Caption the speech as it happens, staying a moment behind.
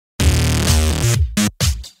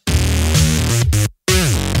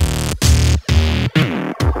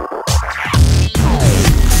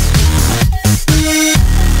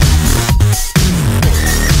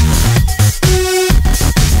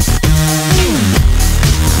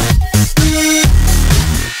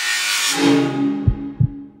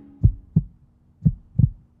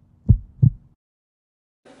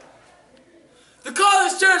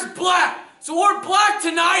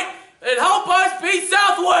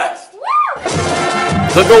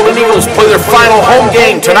The Golden Eagles play their final home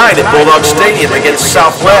game tonight at Bulldog Stadium against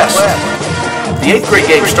Southwest. The 8th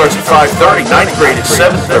grade game starts at 5:30, 9th grade at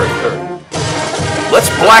 7:30.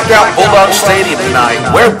 Let's black out Bulldog Stadium tonight.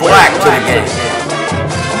 Wear black to the game.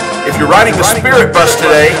 If you're riding the Spirit Bus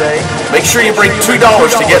today, make sure you bring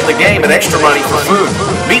 $2 to get in the game and extra money for food.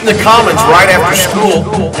 Meet in the Commons right after school,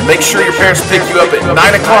 and make sure your parents pick you up at 9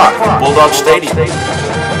 o'clock at Bulldog Stadium.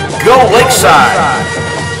 Go Lakeside!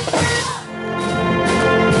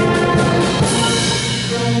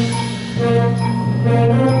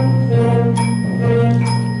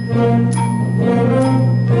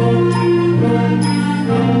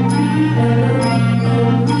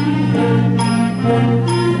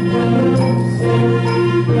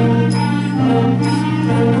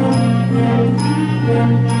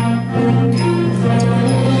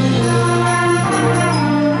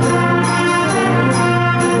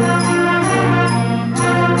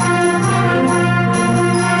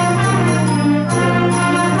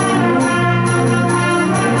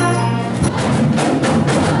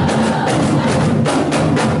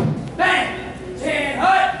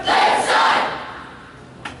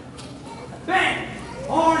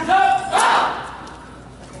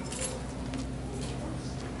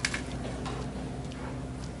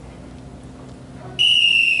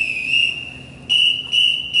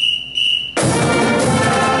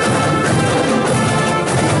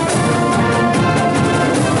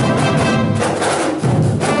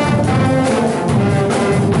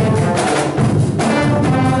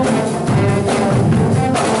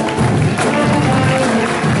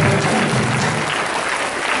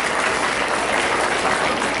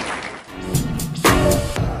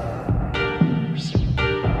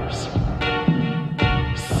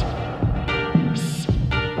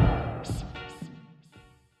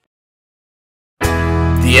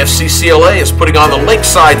 The FCCLA is putting on the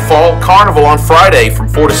Lakeside Fall Carnival on Friday from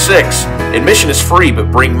 4 to 6. Admission is free, but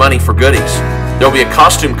bring money for goodies. There will be a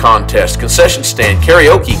costume contest, concession stand,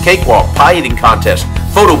 karaoke, cakewalk, pie eating contest,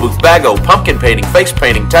 photo booth, bago, pumpkin painting, face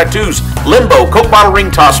painting, tattoos, limbo, Coke bottle ring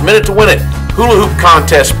toss, minute to win it, hula hoop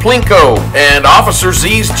contest, plinko, and Officer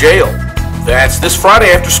Z's jail. That's this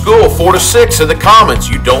Friday after school, 4 to 6 in the Commons.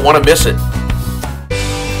 You don't want to miss it.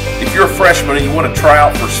 If you're a freshman and you want to try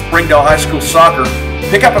out for Springdale High School soccer,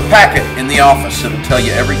 pick up a packet in the office. It'll tell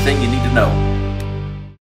you everything you need to know.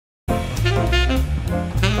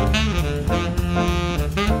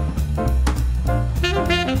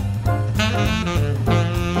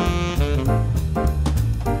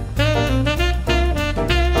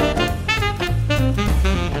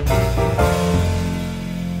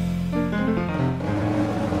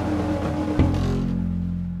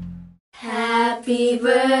 Happy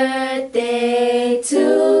birthday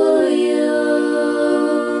to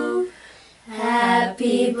you.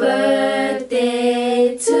 Happy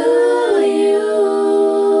birthday to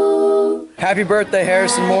you. Happy birthday,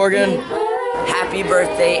 Harrison Morgan. Happy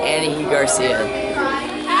birthday, Annie Garcia.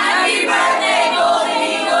 Happy birthday, Golden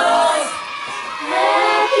Eagles.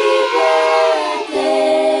 Happy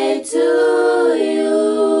birthday to you.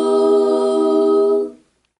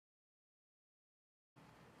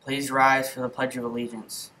 Please rise for the Pledge of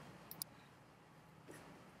Allegiance.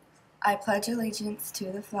 I pledge allegiance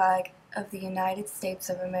to the flag of the United States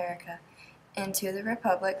of America and to the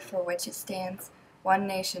republic for which it stands, one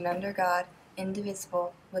nation under God,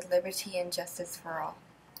 indivisible, with liberty and justice for all.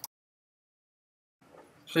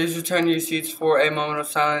 Please return to your seats for a moment of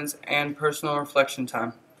silence and personal reflection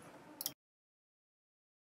time.